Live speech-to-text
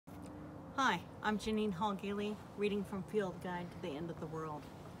Hi, I'm Jeannine Hall Gailey, reading from Field Guide to the End of the World.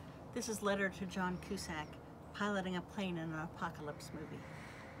 This is letter to John Cusack, piloting a plane in an apocalypse movie.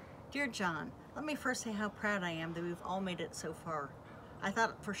 Dear John, let me first say how proud I am that we've all made it so far. I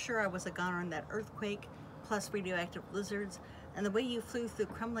thought for sure I was a goner in that earthquake, plus radioactive blizzards, and the way you flew through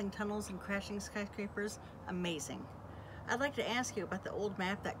crumbling tunnels and crashing skyscrapers, amazing. I'd like to ask you about the old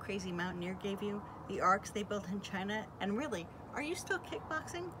map that crazy mountaineer gave you, the arcs they built in China, and really, are you still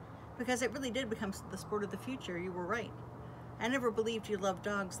kickboxing? Because it really did become the sport of the future, you were right. I never believed you loved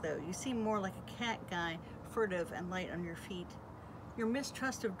dogs though. You seem more like a cat guy, furtive and light on your feet. Your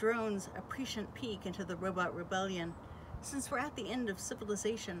mistrust of drones, a prescient peek into the robot rebellion. Since we're at the end of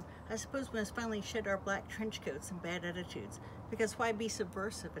civilization, I suppose we must finally shed our black trench coats and bad attitudes, because why be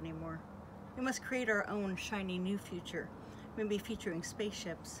subversive anymore? We must create our own shiny new future, maybe featuring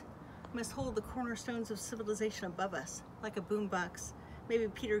spaceships. We must hold the cornerstones of civilization above us, like a boombox. Maybe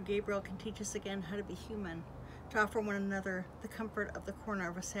Peter Gabriel can teach us again how to be human, to offer one another the comfort of the corner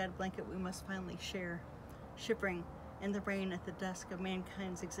of a sad blanket we must finally share, shivering in the rain at the dusk of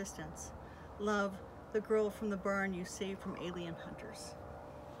mankind's existence. Love, the girl from the barn you saved from alien hunters.